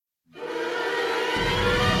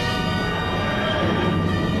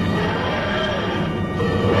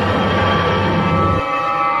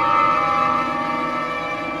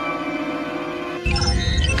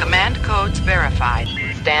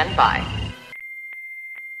stand by.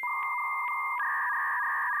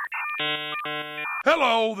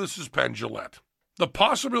 Hello, this is Penn Jillette. The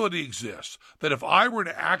possibility exists that if I were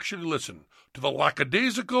to actually listen to the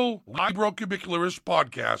lackadaisical Librocubicularist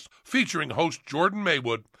podcast featuring host Jordan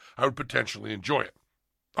Maywood, I would potentially enjoy it.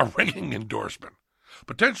 A ringing endorsement.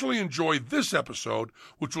 Potentially enjoy this episode,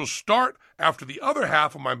 which will start after the other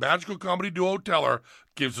half of my magical comedy duo Teller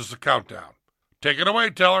gives us a countdown. Take it away,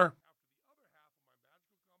 Teller.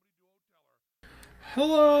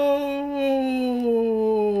 Hello!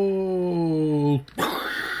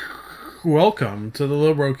 Welcome to the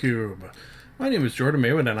Librocube. My name is Jordan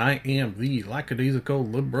Maywood, and I am the lackadaisical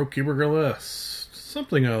Librocubicularist.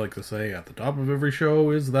 Something I like to say at the top of every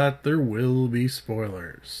show is that there will be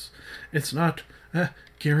spoilers. It's not a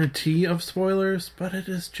guarantee of spoilers, but it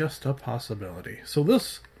is just a possibility. So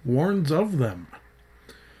this warns of them.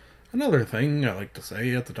 Another thing I like to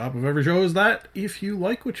say at the top of every show is that if you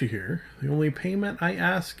like what you hear, the only payment I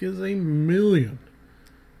ask is $1 million.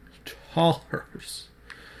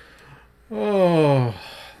 Oh,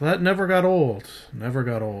 that never got old. Never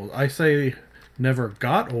got old. I say never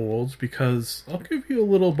got old because I'll give you a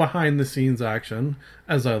little behind-the-scenes action,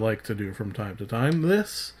 as I like to do from time to time.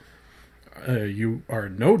 This, you are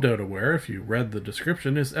no doubt aware, if you read the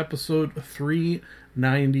description, is episode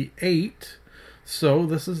 398. So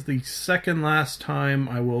this is the second last time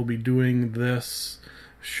I will be doing this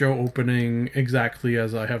show opening exactly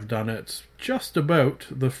as I have done it just about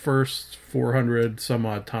the first 400 some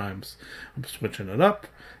odd times. I'm switching it up.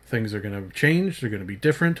 Things are going to change. They're going to be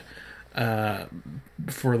different.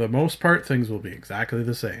 For the most part, things will be exactly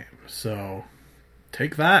the same. So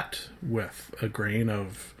take that with a grain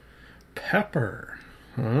of pepper.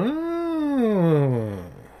 Oh.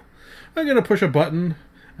 I'm going to push a button,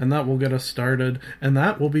 and that will get us started, and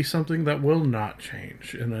that will be something that will not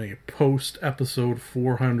change in a post-episode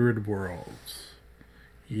 400 world.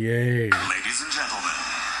 Yay. Ladies and gentlemen,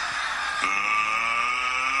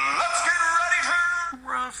 let's get ready to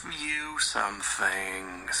review some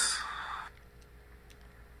things.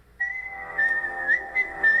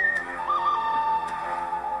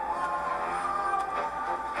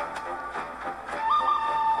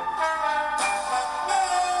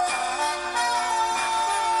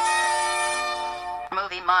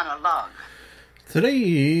 Monologue.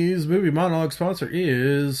 Today's movie monologue sponsor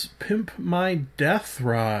is Pimp My Death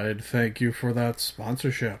Ride. Thank you for that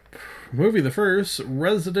sponsorship. Movie the first,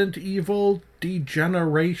 Resident Evil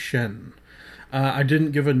Degeneration. I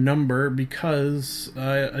didn't give a number because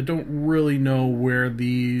I don't really know where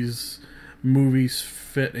these movies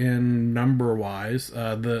fit in number-wise.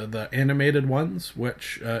 The animated ones,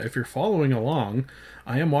 which, if you're following along,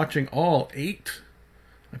 I am watching all 8,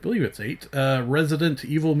 I believe it's 8, Resident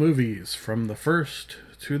Evil movies, from the first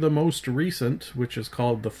to the most recent, which is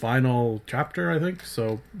called the final chapter, I think,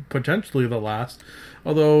 so potentially the last,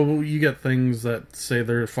 although you get things that say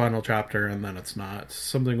they're final chapter and then it's not.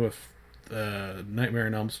 Something with Nightmare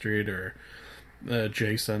on Elm Street or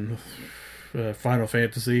Jason, Final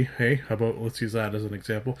Fantasy. Hey, how about let's use that as an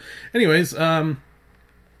example. Anyways,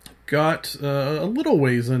 got a little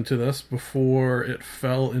ways into this before it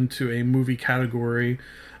fell into a movie category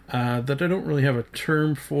that I don't really have a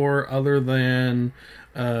term for other than,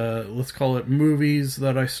 let's call it movies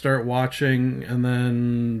that I start watching and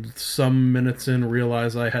then some minutes in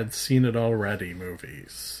realize I had seen it already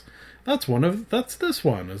movies. That's this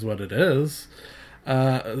one is what it is.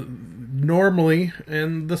 Normally,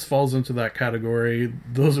 and this falls into that category,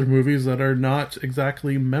 those are movies that are not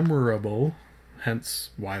exactly memorable. Hence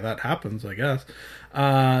why that happens, I guess.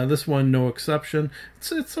 This one, no exception.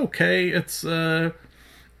 It's okay. It's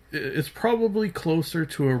probably closer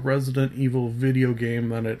to a Resident Evil video game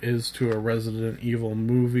than it is to a Resident Evil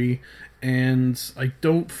movie. And I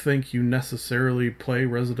don't think you necessarily play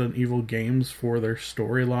Resident Evil games for their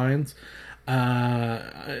storylines.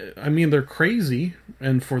 I mean, they're crazy,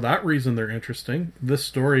 and for that reason they're interesting. This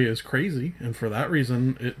story is crazy, and for that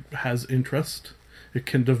reason it has interest. It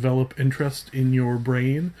can develop interest in your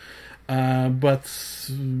brain. But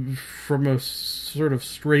from a sort of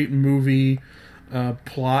straight movie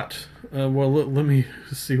plot, let me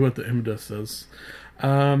see what the IMDb says.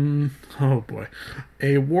 Oh boy.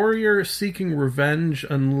 A warrior seeking revenge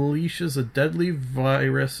unleashes a deadly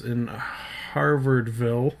virus in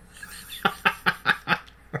Harvardville.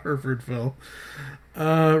 Harvardville.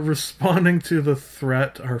 Responding to the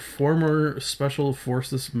threat are former Special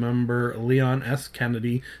Forces member Leon S.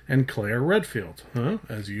 Kennedy and Claire Redfield,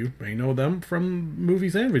 as you may know them from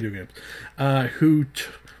movies and video games, who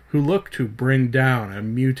look to bring down a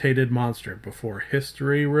mutated monster before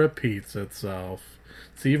history repeats itself.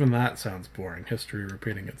 See, even that sounds boring. History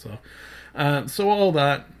repeating itself. So all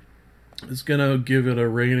that is going to give it a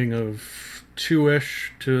rating of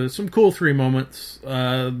 2-ish to some cool 3 moments.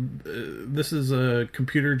 This is a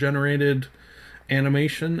computer-generated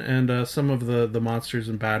animation, and some of the monsters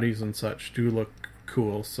and baddies and such do look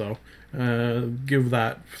cool, so give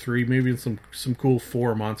that 3, maybe some cool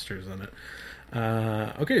 4 monsters in it.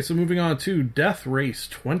 Okay, so moving on to Death Race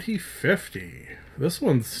 2050. This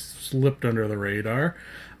one slipped under the radar.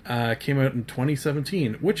 Came out in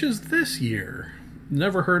 2017, which is this year.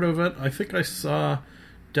 Never heard of it. I think I saw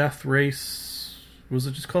Death Race. Was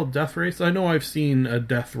it just called Death Race? I know I've seen a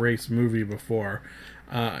Death Race movie before.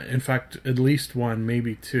 In fact, at least one,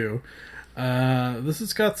 maybe 2. This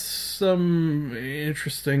has got some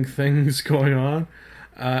interesting things going on.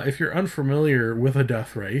 If you're unfamiliar with a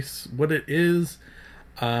death race, what it is,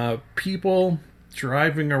 people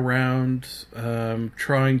driving around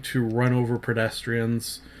trying to run over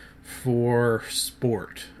pedestrians for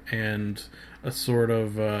sport and a sort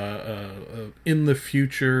of in the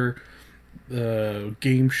future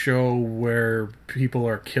game show where people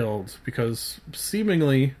are killed, because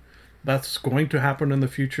seemingly that's going to happen in the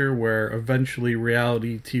future, where eventually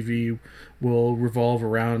reality TV will revolve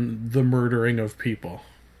around the murdering of people,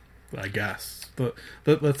 I guess.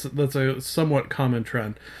 That's a somewhat common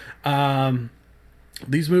trend.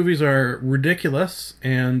 These movies are ridiculous,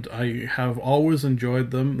 and I have always enjoyed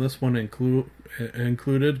them. This one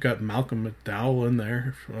included. Got Malcolm McDowell in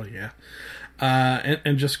there. Oh, yeah.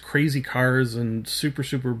 And just crazy cars and super,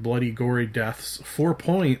 super bloody, gory deaths. 4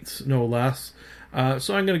 points, no less.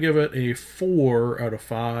 So I'm going to give it a 4 out of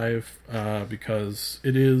 5, because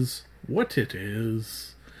it is what it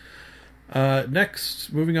is.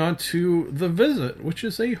 Next, moving on to The Visit, which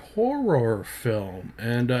is a horror film.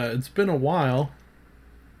 And it's been a while.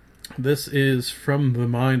 This is from the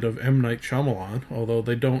mind of M. Night Shyamalan, although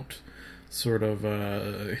they don't sort of...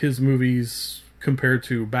 his movies, compared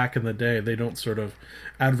to back in the day, they don't sort of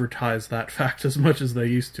advertise that fact as much as they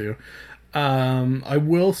used to. I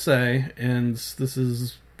will say, and this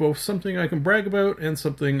is both something I can brag about and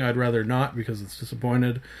something I'd rather not because it's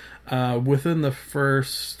disappointed, within the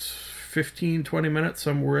first 15-20 minutes,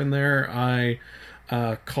 somewhere in there, I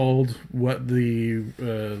called what the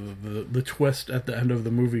twist at the end of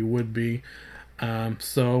the movie would be.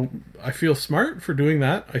 So I feel smart for doing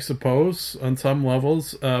that, I suppose, on some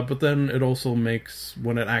levels, but then it also makes,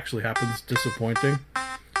 when it actually happens, disappointing.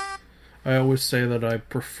 I always say that I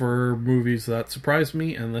prefer movies that surprise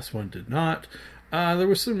me, and this one did not. There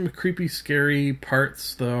were some creepy, scary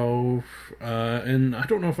parts, though, and I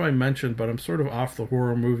don't know if I mentioned, but I'm sort of off the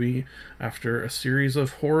horror movie after a series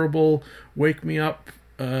of horrible wake-me-up,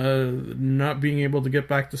 not being able to get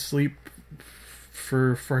back to sleep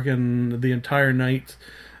for friggin' the entire night,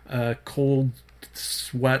 cold,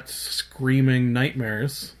 sweat, screaming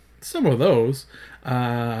nightmares. Some of those.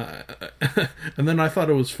 And then I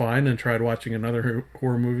thought it was fine and tried watching another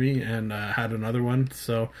horror movie and had another one.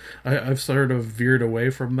 So I've sort of veered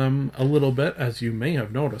away from them a little bit, as you may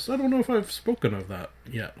have noticed. I don't know if I've spoken of that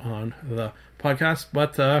yet on the podcast,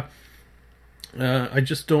 but I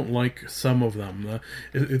just don't like some of them.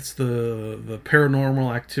 It's the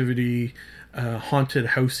paranormal activity, haunted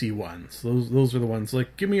housey ones. Those are the ones.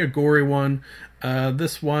 Like, give me a gory one.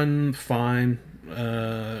 This one, fine.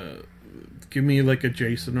 Give me like a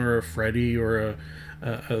Jason or a Freddy or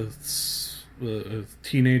a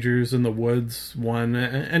teenagers in the woods one.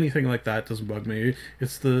 Anything like that doesn't bug me.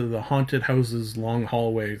 It's the haunted houses, long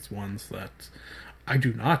hallways ones that I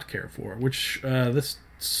do not care for, which this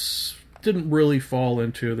didn't really fall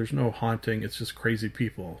into. There's no haunting, it's just crazy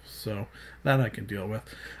people, so that I can deal with.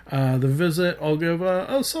 The Visit, I'll give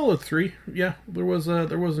a solid 3. Yeah, there was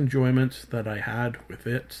enjoyment that I had with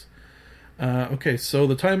it. Okay, so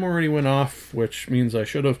the time already went off, which means I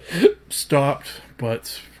should have stopped,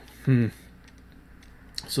 but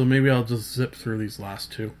so maybe I'll just zip through these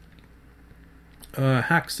last 2.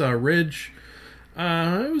 Hacksaw Ridge,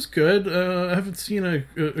 it was good. I haven't seen a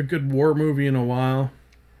good war movie in a while.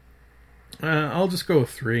 I'll just go with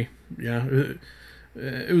 3. Yeah,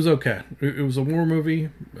 it was okay. It was a war movie.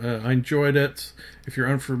 I enjoyed it. If you're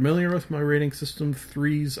unfamiliar with my rating system,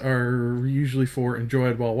 3s are usually for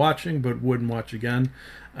enjoyed while watching, but wouldn't watch again.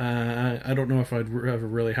 I don't know if I'd ever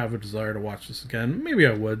really have a desire to watch this again. Maybe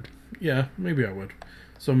I would. Yeah, maybe I would.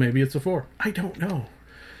 So maybe it's a 4. I don't know.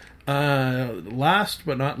 Last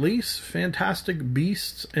but not least, Fantastic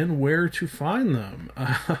Beasts and Where to Find Them.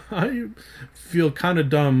 I feel kind of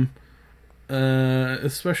dumb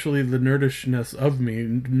especially the nerdishness of me,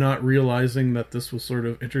 not realizing that this was sort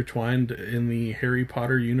of intertwined in the Harry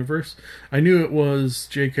Potter universe. I knew it was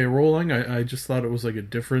J.K. Rowling. I just thought it was like a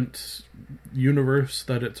different universe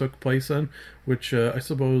that it took place in, which I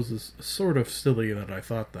suppose is sort of silly that I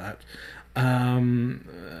thought that.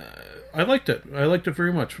 I liked it. I liked it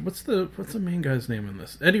very much. What's the main guy's name in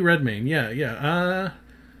this? Eddie Redmayne. Yeah.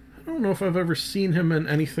 I don't know if I've ever seen him in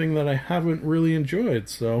anything that I haven't really enjoyed,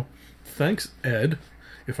 so thanks, Ed,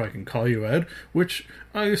 if I can call you Ed, which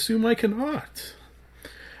I assume I cannot.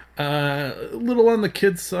 A little on the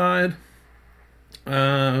kids' side,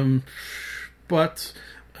 but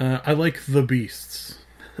I like the Beasts.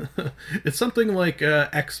 It's something like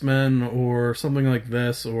X-Men or something like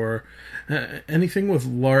this, or anything with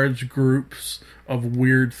large groups of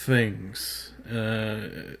weird things.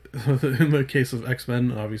 In the case of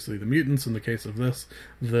X-Men, obviously the mutants. In the case of this,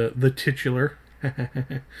 the titular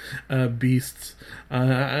beasts.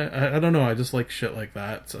 I don't know, I just like shit like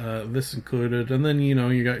that. This included. And then,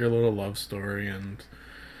 you got your little love story and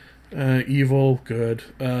evil, good,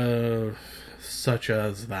 such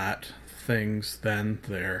as that. Things, then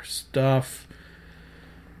their stuff.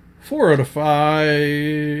 4 out of 5.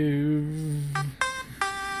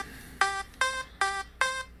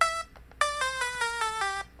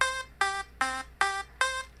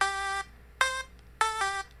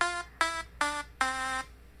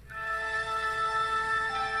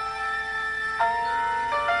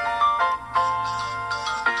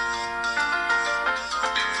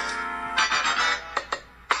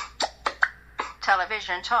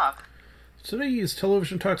 Television Talk. Today's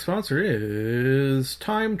Television Talk sponsor is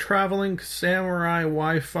time-traveling samurai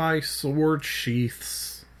Wi-Fi sword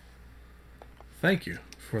sheaths. Thank you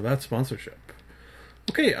for that sponsorship.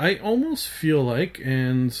 Okay, I almost feel like,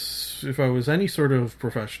 and if I was any sort of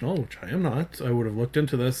professional, which I am not, I would have looked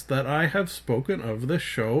into this, that I have spoken of this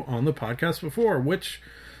show on the podcast before, which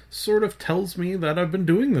sort of tells me that I've been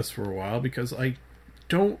doing this for a while, because I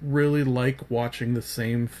don't really like watching the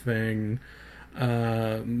same thing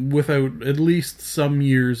without at least some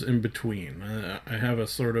years in between. I have a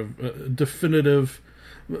sort of definitive...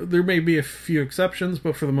 There may be a few exceptions,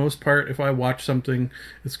 but for the most part, if I watch something,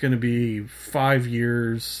 it's going to be 5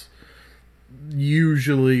 years,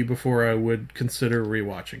 usually, before I would consider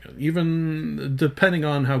rewatching it, even depending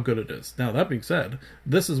on how good it is. Now, that being said,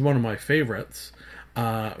 this is one of my favorites.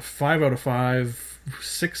 5 out of 5,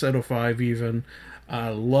 6 out of 5 even. I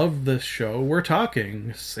love this show. We're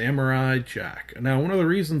talking Samurai Jack. Now, one of the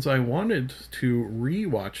reasons I wanted to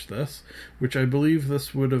rewatch this, which I believe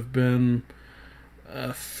this would have been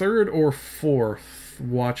third or fourth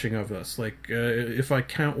watching of this, like if I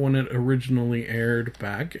count when it originally aired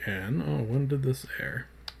back in, when did this air?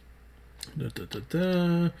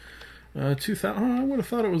 2000. I would have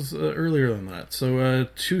thought it was earlier than that. So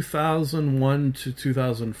 2001 to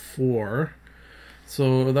 2004.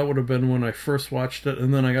 So that would have been when I first watched it,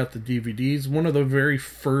 and then I got the DVDs. One of the very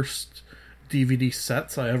first DVD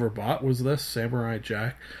sets I ever bought was this, Samurai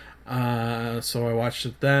Jack. So I watched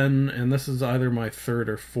it then, and this is either my third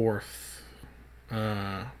or fourth.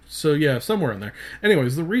 So yeah, somewhere in there.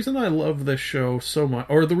 Anyways, the reason I love this show so much,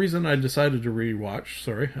 or the reason I decided to rewatch,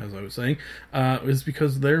 as I was saying, is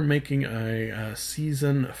because they're making a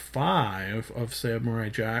season 5 of Samurai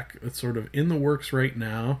Jack. It's sort of in the works right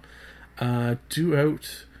now. Due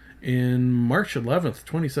out in March 11th,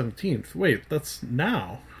 2017. Wait, that's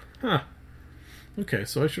now. Huh. Okay,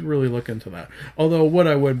 so I should really look into that. Although what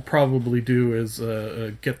I would probably do is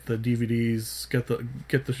get the DVDs, get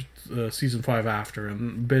the season 5 after,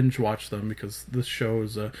 and binge watch them, because this show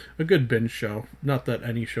is a good binge show. Not that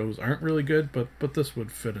any shows aren't really good, but this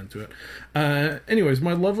would fit into it. Anyways,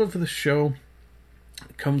 my love of the show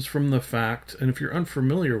comes from the fact, and if you're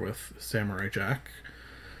unfamiliar with Samurai Jack,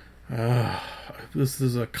 this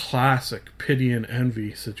is a classic pity and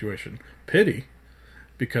envy situation. Pity,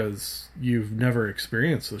 because you've never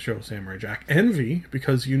experienced the show Samurai Jack. Envy,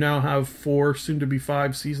 because you now have 4, soon to be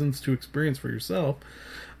 5 seasons to experience for yourself.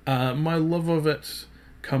 My love of it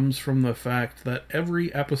comes from the fact that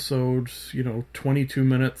every episode, 22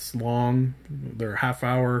 minutes long, their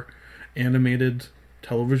half-hour animated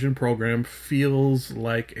television program, feels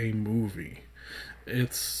like a movie.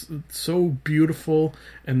 It's so beautiful,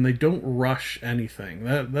 and they don't rush anything.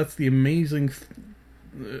 That's the amazing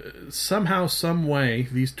somehow, some way,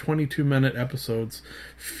 these 22-minute episodes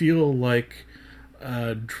feel like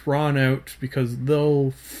drawn out, because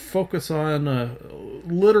they'll focus on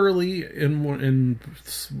literally in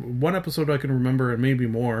one episode I can remember, and maybe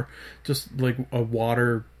more, just like a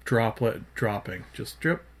water droplet dropping, just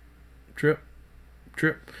drip, drip,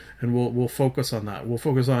 drip, and we'll focus on that. We'll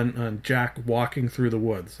focus on Jack walking through the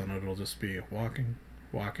woods, and it'll just be walking,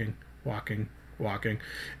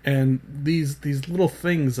 and these little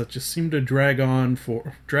things that just seem to drag on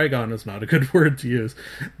is not a good word to use,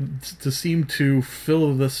 to seem to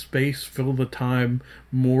fill the space, fill the time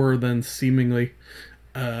more than seemingly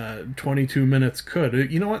 22 minutes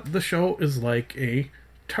could. You know what? The show is like a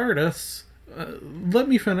TARDIS. Let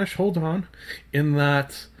me finish, hold on. In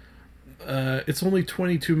that it's only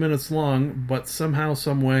 22 minutes long, but somehow,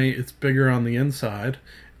 some way, it's bigger on the inside,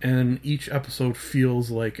 and each episode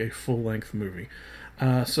feels like a full-length movie.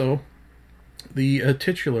 So, the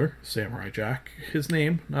titular Samurai Jack, his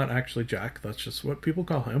name, not actually Jack, that's just what people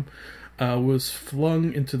call him, was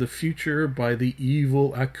flung into the future by the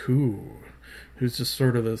evil Aku, who's just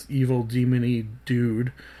sort of this evil, demon-y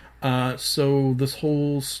dude. So this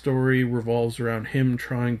whole story revolves around him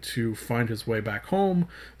trying to find his way back home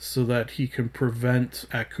so that he can prevent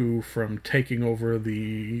Aku from taking over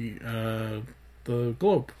the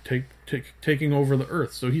globe, taking over the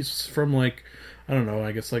Earth. So he's from, like, I don't know,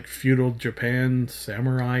 I guess like feudal Japan,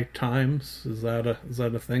 samurai times. Is that a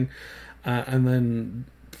thing? And then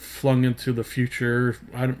flung into the future.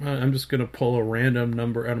 I'm just gonna pull a random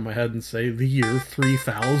number out of my head and say the year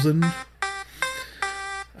 3000.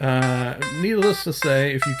 Needless to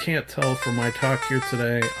say, if you can't tell from my talk here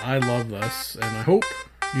today, I love this, and I hope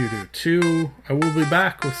you do too. I will be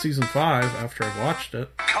back with Season 5 after I've watched it.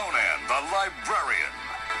 Conan the Librarian.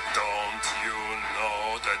 Don't you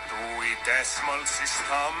know the Dewey Decimal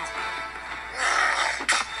System?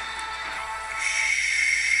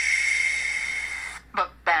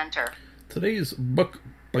 Book Banter. Today's book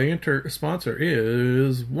Banter sponsor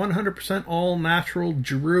is 100% all natural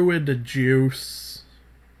druid juice.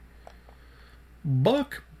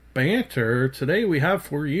 Book Banter. Today we have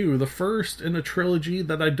for you the first in a trilogy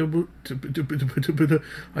that I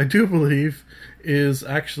do believe is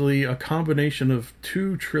actually a combination of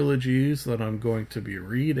two trilogies that I'm going to be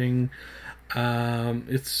reading.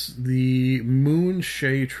 It's the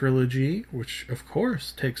Moonshae trilogy, which of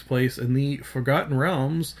course takes place in the Forgotten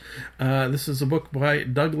Realms. This is a book by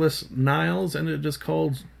Douglas Niles, and it is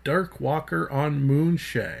called Darkwalker on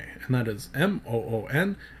Moonshae, and that is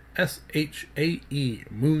Moonshae,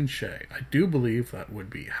 Moonshae. I do believe that would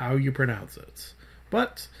be how you pronounce it.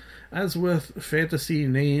 But, as with fantasy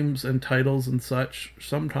names and titles and such,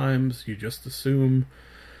 sometimes you just assume.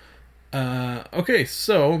 Okay,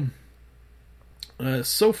 so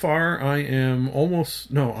far I am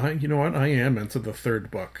almost... you know what? I am into the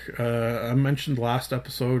third book. I mentioned last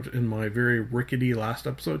episode in my very rickety last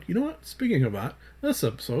episode. You know what? Speaking of that, this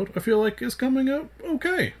episode I feel like is coming out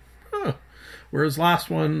okay. Whereas last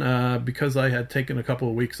one, because I had taken a couple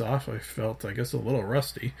of weeks off, I felt, I guess, a little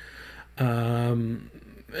rusty.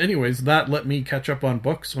 Anyways, that let me catch up on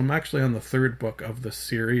books. So I'm actually on the third book of this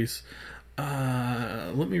series.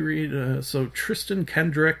 Let me read. So Tristan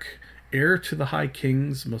Kendrick, heir to the High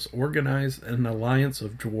Kings, must organize an alliance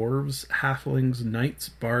of dwarves, halflings, knights,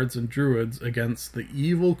 bards, and druids against the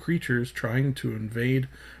evil creatures trying to invade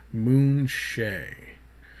Moonshae.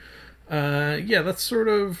 That sort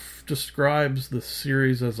of describes the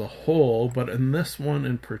series as a whole, but in this one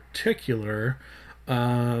in particular,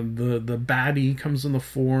 the baddie comes in the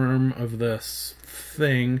form of this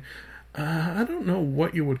thing. I don't know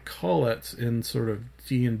what you would call it in sort of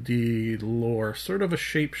D&D lore. Sort of a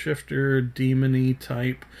shapeshifter, demon-y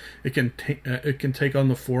type. It can take on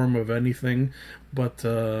the form of anything, but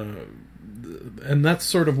and that's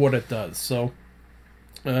sort of what it does. So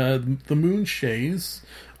the Moonshaes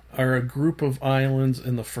are a group of islands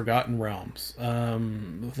in the Forgotten Realms.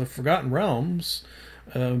 The Forgotten Realms,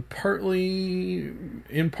 in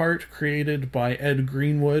part created by Ed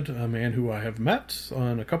Greenwood, a man who I have met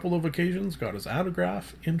on a couple of occasions, got his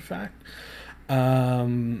autograph, in fact.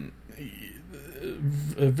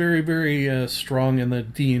 Very, very strong in the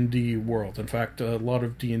D&D world. In fact, a lot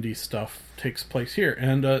of D&D stuff takes place here.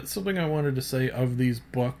 And something I wanted to say of these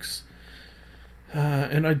books,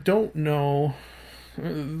 and I don't know...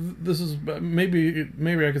 this is maybe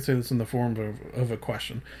I could say this in the form of a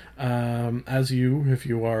question. If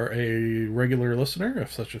you are a regular listener,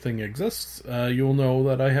 if such a thing exists, you'll know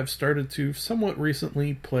that I have started to somewhat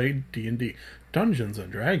recently play D&D, Dungeons and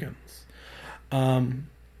Dragons. And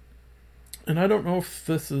I don't know if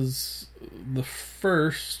this is the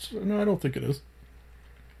first. No, I don't think it is.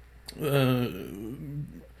 I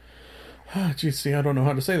don't know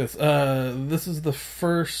how to say this. This is the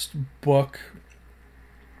first book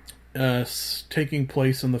taking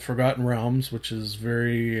place in the Forgotten Realms, which is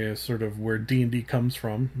very sort of where D&D comes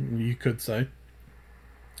from, you could say.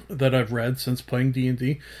 that I've read since playing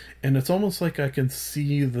D&D, and it's almost like I can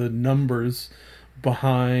see the numbers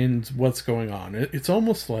behind what's going on. It's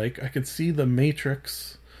almost like I could see the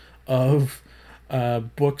matrix of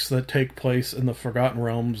books that take place in the Forgotten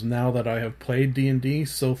Realms now that I have played D&D.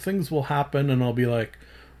 So things will happen and I'll be like,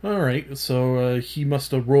 alright, so he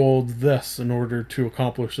must have rolled this in order to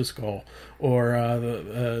accomplish this goal. Or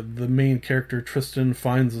the main character, Tristan,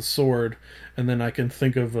 finds a sword, and then I can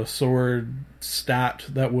think of a sword stat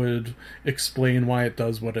that would explain why it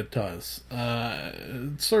does what it does.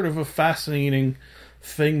 It's sort of a fascinating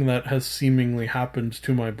thing that has seemingly happened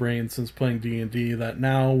to my brain since playing D&D, that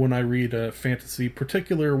now when I read a fantasy,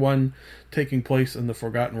 particular one taking place in the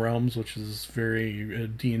Forgotten Realms, which is very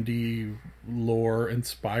D&D lore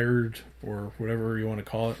inspired, or whatever you want to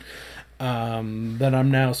call it, that I'm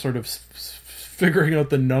now sort of figuring out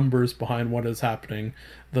the numbers behind what is happening,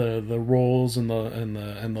 the roles and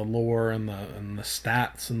the lore and the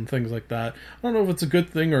stats and things like that. I don't know if it's a good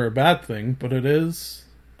thing or a bad thing, but it is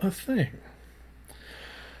a thing.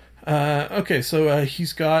 Okay, so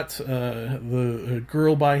he's got the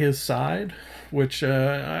girl by his side, which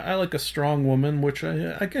I like a strong woman, which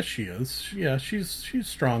I guess she is. Yeah, she's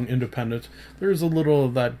strong, independent. There's a little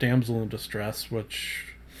of that damsel in distress,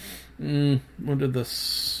 which... when did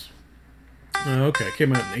this... okay, it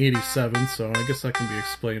came out in 87, so I guess that can be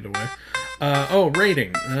explained away.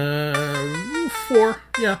 Rating. 4.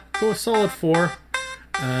 Yeah, go a solid 4.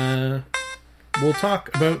 We'll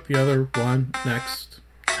talk about the other one next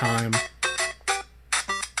time.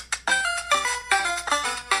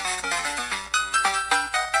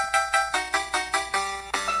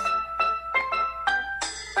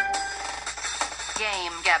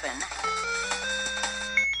 Game Gabbin.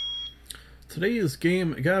 Today's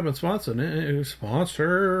Game Gabbin sponsor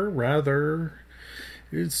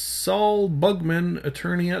is Saul Bugman,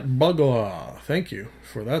 attorney at Buglaw. Thank you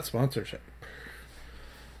for that sponsorship.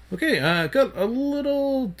 Okay, got a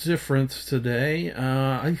little different today.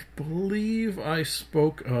 I believe I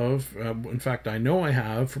spoke of, in fact, I know I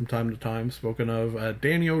have from time to time spoken of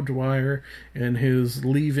Danny O'Dwyer and his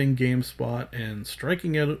leaving GameSpot and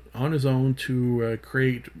striking out on his own to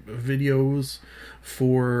create videos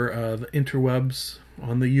for the interwebs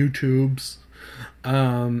on the YouTubes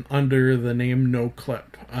under the name NoClip.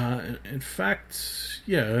 In fact,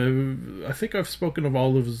 yeah, I think I've spoken of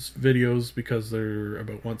all of his videos because they're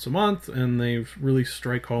about once a month and they really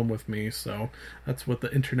strike home with me, so that's what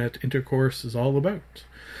the internet intercourse is all about.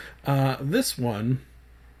 This one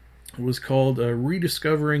was called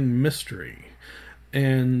Rediscovering Mystery,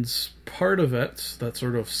 and part of it that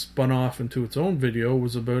sort of spun off into its own video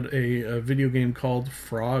was about a video game called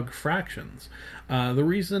Frog Fractions. The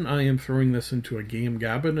reason I am throwing this into a Game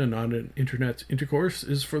Gabbin and not an internet intercourse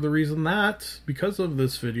is for the reason that, because of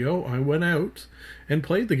this video, I went out and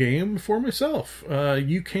played the game for myself.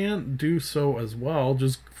 You can't do so as well.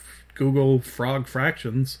 Just Google Frog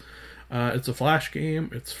Fractions. It's a Flash game.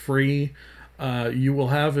 It's free. You will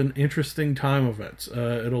have an interesting time of it.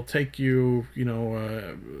 It'll take you,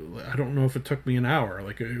 I don't know if it took me an hour.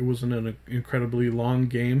 Like, it wasn't an incredibly long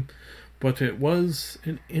game, but it was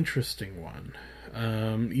an interesting one.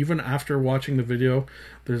 Even after watching the video,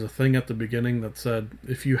 there's a thing at the beginning that said,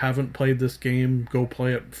 if you haven't played this game, go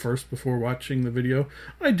play it first before watching the video.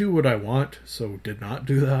 I do what I want, so did not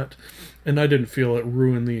do that. And I didn't feel it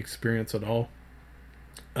ruined the experience at all.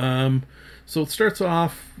 So it starts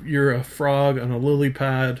off, you're a frog on a lily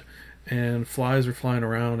pad, and flies are flying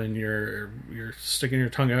around, and you're sticking your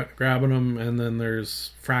tongue out, grabbing them, and then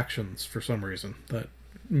there's fractions for some reason that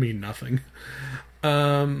mean nothing.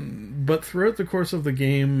 But throughout the course of the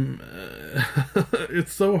game,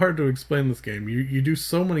 it's so hard to explain this game. You do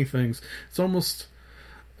so many things. It's almost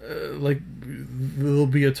like there'll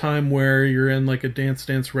be a time where you're in like a Dance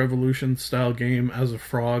Dance Revolution style game as a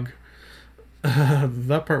frog.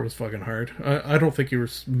 That part was fucking hard. I don't think you were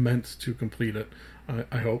meant to complete it.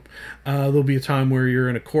 I hope. There'll be a time where you're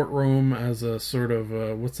in a courtroom as a sort of,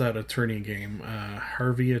 what's that attorney game?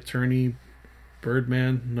 Harvey Attorney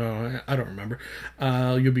Birdman? No, I don't remember.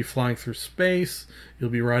 You'll be flying through space.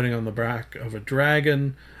 You'll be riding on the back of a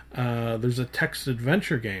dragon. There's a text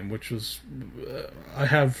adventure game, which was... I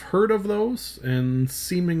have heard of those, and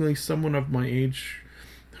seemingly someone of my age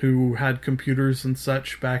who had computers and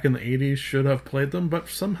such back in the 80s should have played them, but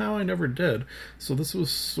somehow I never did. So this was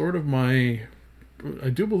sort of I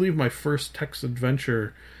do believe my first text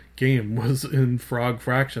adventure game was in Frog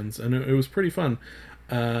Fractions, and it was pretty fun.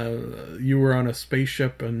 You were on a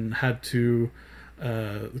spaceship and had to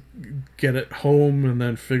get it home and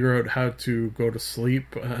then figure out how to go to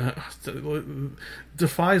sleep.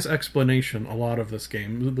 Defies explanation, a lot of this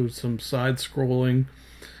game. There's some side-scrolling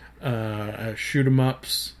shoot 'em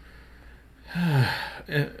ups.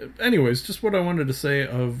 Anyways, just what I wanted to say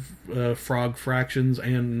of Frog Fractions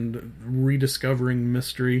and rediscovering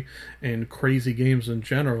mystery and crazy games in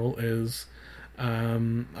general is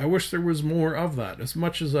I wish there was more of that. As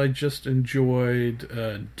much as I just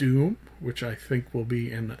enjoyed Doom, which I think will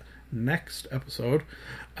be in next episode,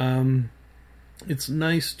 it's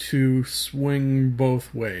nice to swing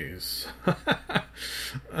both ways.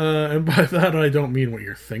 And by that I don't mean what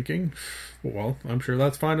you're thinking. Well, I'm sure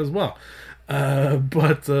that's fine as well.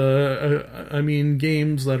 But I mean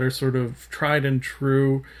games that are sort of tried and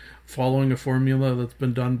true, following a formula that's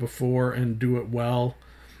been done before and do it well.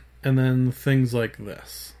 And then things like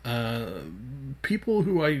this. People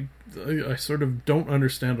who I sort of don't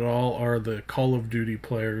understand at all are the Call of Duty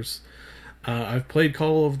players. I've played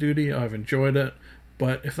Call of Duty, I've enjoyed it,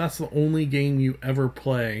 but if that's the only game you ever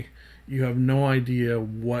play, you have no idea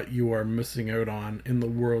what you are missing out on in the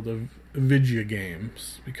world of video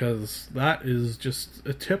games, because that is just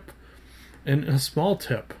a tip, and a small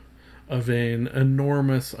tip, of an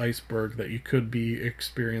enormous iceberg that you could be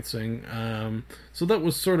experiencing. So that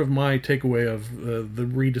was sort of my takeaway of the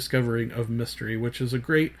rediscovering of mystery, which is a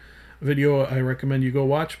great video I recommend you go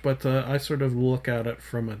watch, but I sort of look at it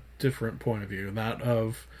from a different point of view, that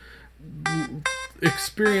of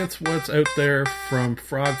experience what's out there, from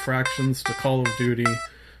Frog Fractions to Call of Duty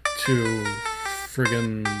to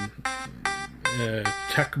friggin'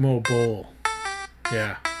 Tecmo Bowl.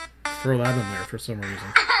 Yeah, throw that in there for some reason.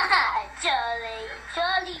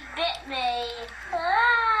 Charlie bit me.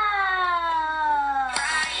 Ah!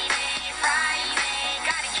 Friday,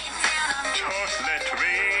 gotta get down on Just let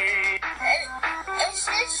me. Is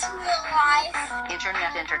this real life?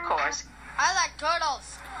 Internet intercourse. I like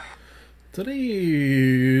turtles.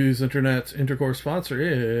 Today's Internet Intercourse sponsor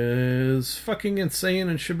is fucking insane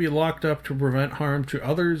and should be locked up to prevent harm to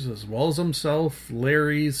others as well as himself,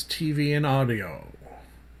 Larry's TV and Audio.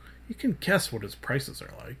 You can guess what his prices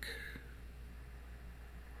are like.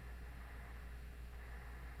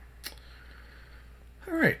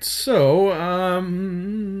 Alright, so,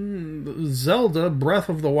 Zelda Breath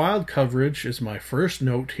of the Wild coverage is my first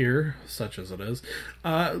note here, such as it is.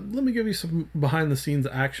 Let me give you some behind-the-scenes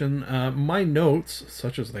action. My notes,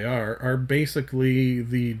 such as they are basically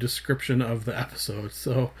the description of the episode,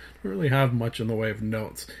 so I don't really have much in the way of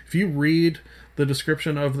notes. If you read the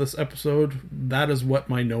description of this episode, that is what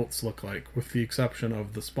my notes look like, with the exception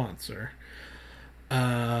of the sponsor.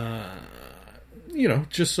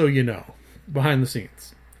 Just so you know. Behind the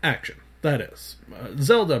scenes action, that is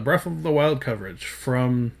Zelda Breath of the Wild coverage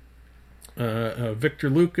from Victor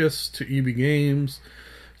Lucas to EB Games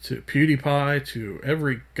to PewDiePie to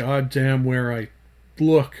every goddamn where I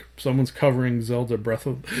look, someone's covering Zelda Breath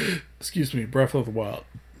of the Wild.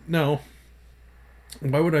 Now,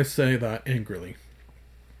 why would I say that angrily?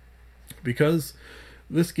 Because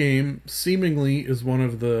this game seemingly is one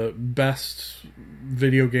of the best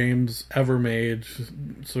video games ever made,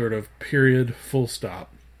 sort of, period, full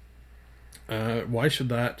stop. Why should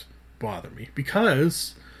that bother me?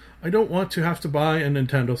 Because I don't want to have to buy a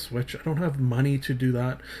Nintendo Switch. I don't have money to do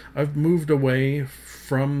that. I've moved away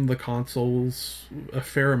from the consoles a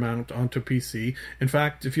fair amount onto PC. In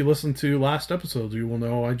fact, if you listen to last episode, you will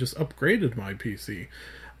know I just upgraded my PC.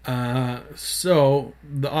 So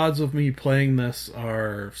the odds of me playing this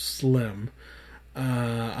are slim.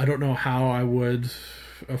 I don't know how I would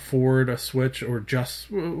afford a Switch, or I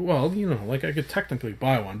could technically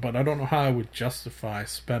buy one, but I don't know how I would justify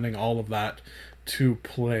spending all of that to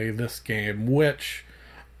play this game, which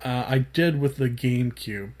I did with the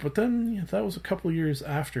GameCube, but then that was a couple of years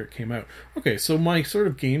after it came out. Okay, so my sort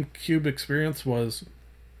of GameCube experience was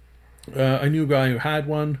I knew a guy who had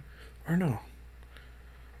one, or no,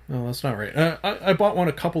 that's not right. I bought one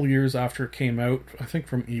a couple years after it came out, I think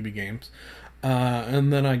from EB Games.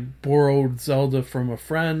 And then I borrowed Zelda from a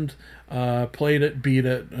friend, played it, beat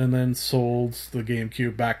it, and then sold the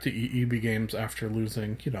GameCube back to EB Games after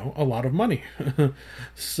losing, a lot of money.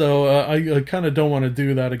 So I kind of don't want to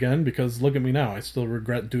do that again, because look at me now. I still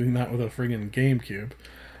regret doing that with a friggin' GameCube.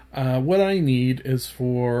 What I need is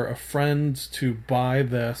for a friend to buy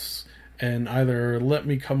this and either let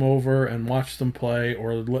me come over and watch them play,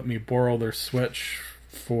 or let me borrow their Switch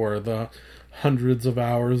for the hundreds of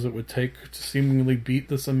hours it would take to seemingly beat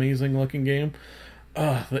this amazing looking game.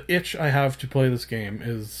 The itch I have to play this game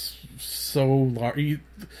is so large.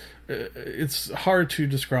 It's hard to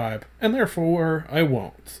describe, and therefore I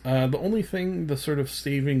won't. The only thing, the sort of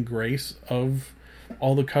saving grace of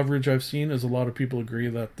all the coverage I've seen is a lot of people agree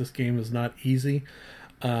that this game is not easy.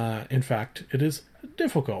 In fact, it is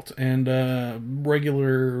difficult, and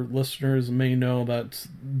regular listeners may know that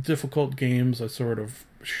difficult games I sort of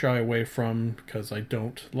shy away from because I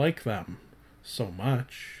don't like them so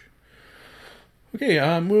much.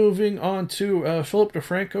 Okay, moving on to Philip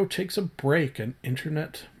DeFranco takes a break, an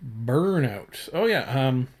internet burnout. Oh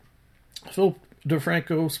yeah, Philip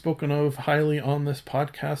DeFranco, spoken of highly on this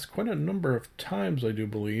podcast quite a number of times, I do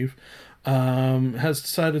believe, has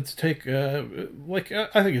decided to take, I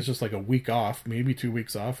think it's just like a week off, maybe 2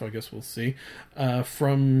 weeks off, I guess we'll see,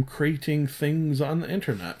 from creating things on the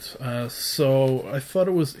internet. So I thought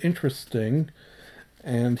it was interesting,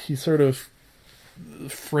 and he sort of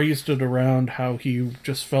phrased it around how he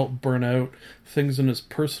just felt burnout. Things in his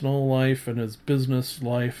personal life and his business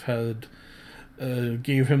life had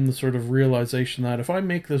gave him the sort of realization that if I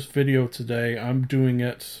make this video today, I'm doing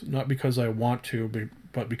it not because I want to,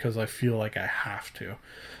 but because I feel like I have to.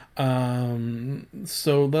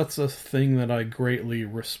 So that's a thing that I greatly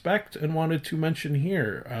respect and wanted to mention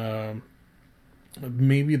here.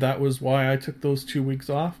 Maybe that was why I took those 2 weeks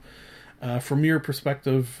off. From your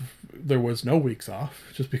perspective, there was no weeks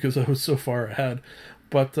off, just because I was so far ahead.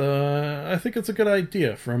 But I think it's a good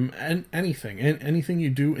idea from anything you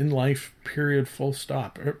do in life, period, full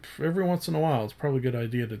stop. Every once in a while, it's probably a good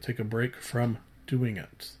idea to take a break from doing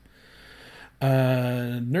it.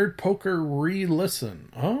 Nerd Poker re-listen.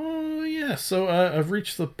 Oh, yeah. So I've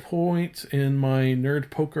reached the point in my Nerd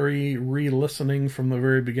Pokery re-listening from the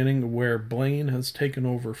very beginning where Blaine has taken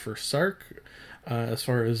over for Sark as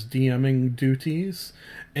far as DMing duties.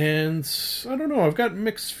 And I don't know, I've got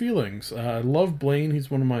mixed feelings. I love Blaine. He's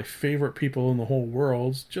one of my favorite people in the whole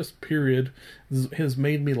world. Just period. Has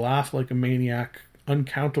made me laugh like a maniac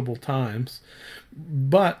uncountable times.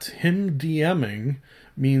 But him DMing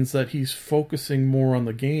means that he's focusing more on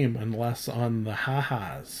the game and less on the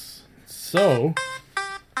ha-has. So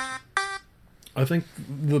I think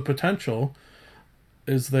the potential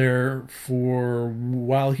is there for,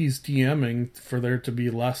 while he's DMing, for there to be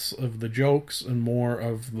less of the jokes and more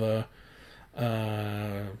of the,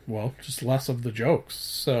 just less of the jokes.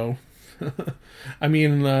 So, I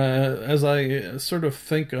mean, as I sort of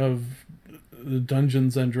think of the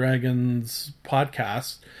Dungeons and Dragons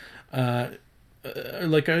podcast, I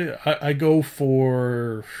go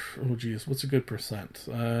for, what's a good percent?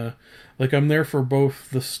 I'm there for both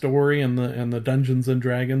the story and the Dungeons and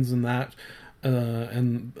Dragons and that,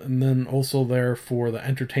 and then also there for the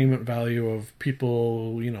entertainment value of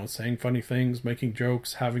people, saying funny things, making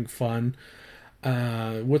jokes, having fun.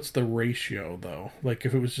 What's the ratio though? Like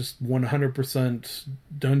if it was just 100%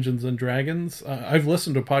 Dungeons and Dragons, I've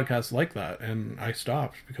listened to podcasts like that and I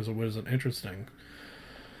stopped because it wasn't interesting.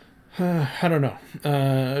 I don't know.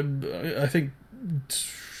 I think,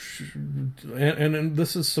 and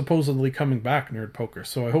this is supposedly coming back, Nerd Poker,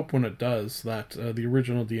 so I hope when it does that the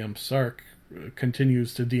original DM Sark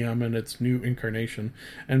continues to DM in its new incarnation,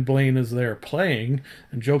 and Blaine is there playing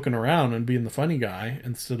and joking around and being the funny guy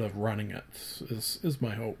instead of running it, is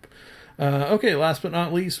my hope. Okay, last but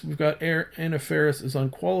not least, we've got Anna Faris is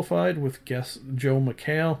Unqualified with guest Joe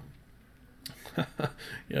McHale.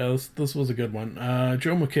 Yeah, this was a good one.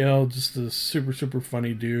 Joe McHale, just a super, super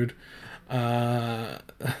funny dude. They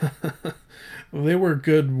were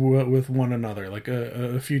good with one another. Like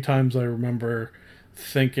a few times I remember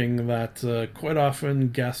thinking that quite often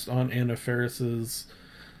guests on Anna Faris's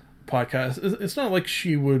podcast, it's not like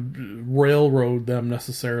she would railroad them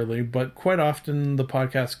necessarily, but quite often the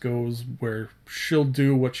podcast goes where she'll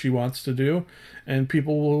do what she wants to do and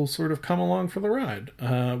people will sort of come along for the ride.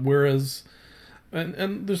 Whereas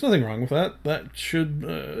and there's nothing wrong with that. That should,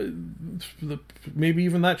 maybe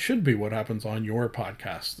even that should be what happens on your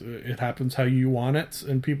podcast. It happens how you want it,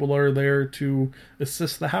 and people are there to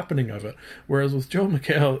assist the happening of it. Whereas with Joe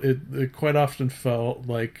McHale, it quite often felt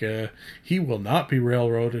like he will not be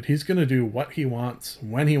railroaded. He's going to do what he wants,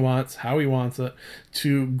 when he wants, how he wants it,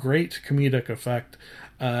 to great comedic effect.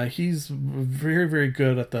 He's very, very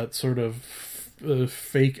good at that sort of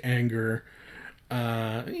fake anger.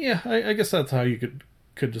 I guess that's how you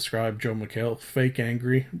could describe Joe McHale. Fake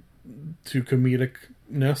angry to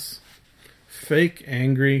comedicness. Fake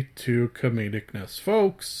angry to comedicness.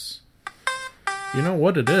 Folks, you know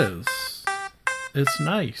what it is. It's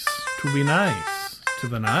nice to be nice to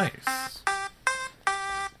the nice.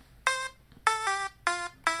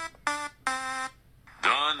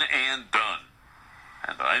 Done and done.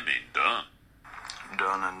 And I mean done.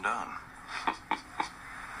 Done and done.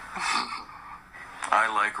 I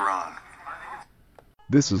like Ron.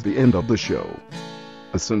 This is the end of the show.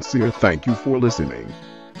 A sincere thank you for listening.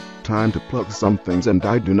 Time to plug some things, and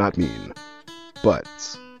I do not mean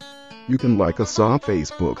butts. You can like us on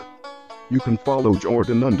Facebook. You can follow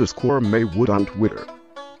Jordan_Maywood on Twitter.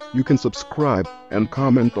 You can subscribe and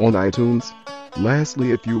comment on iTunes.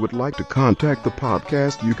 Lastly, if you would like to contact the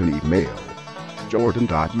podcast, you can email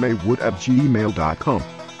jordan.maywood@gmail.com.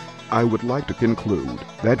 I would like to conclude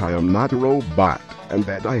that I am not a robot and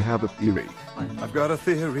that I have a theory. I've got a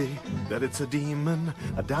theory that it's a demon,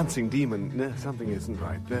 a dancing demon. Nah, something isn't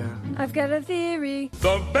right there. I've got a theory.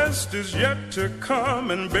 The best is yet to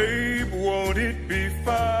come, and babe, won't it be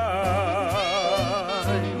fine?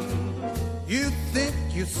 You think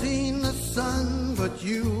you've seen the sun, but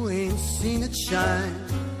you ain't seen it shine.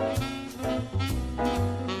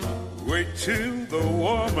 Wait till the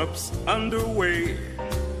warm-up's underway.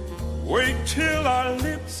 Wait till our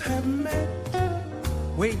lips have met.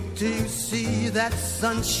 Wait till you see that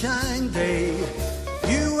sunshine day.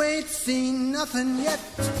 You ain't seen nothing yet.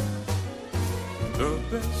 The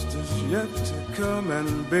best is yet to come,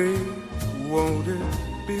 and babe, won't it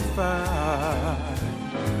be fine?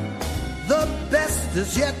 The best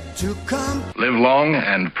is yet to come. Live long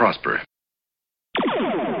and prosper.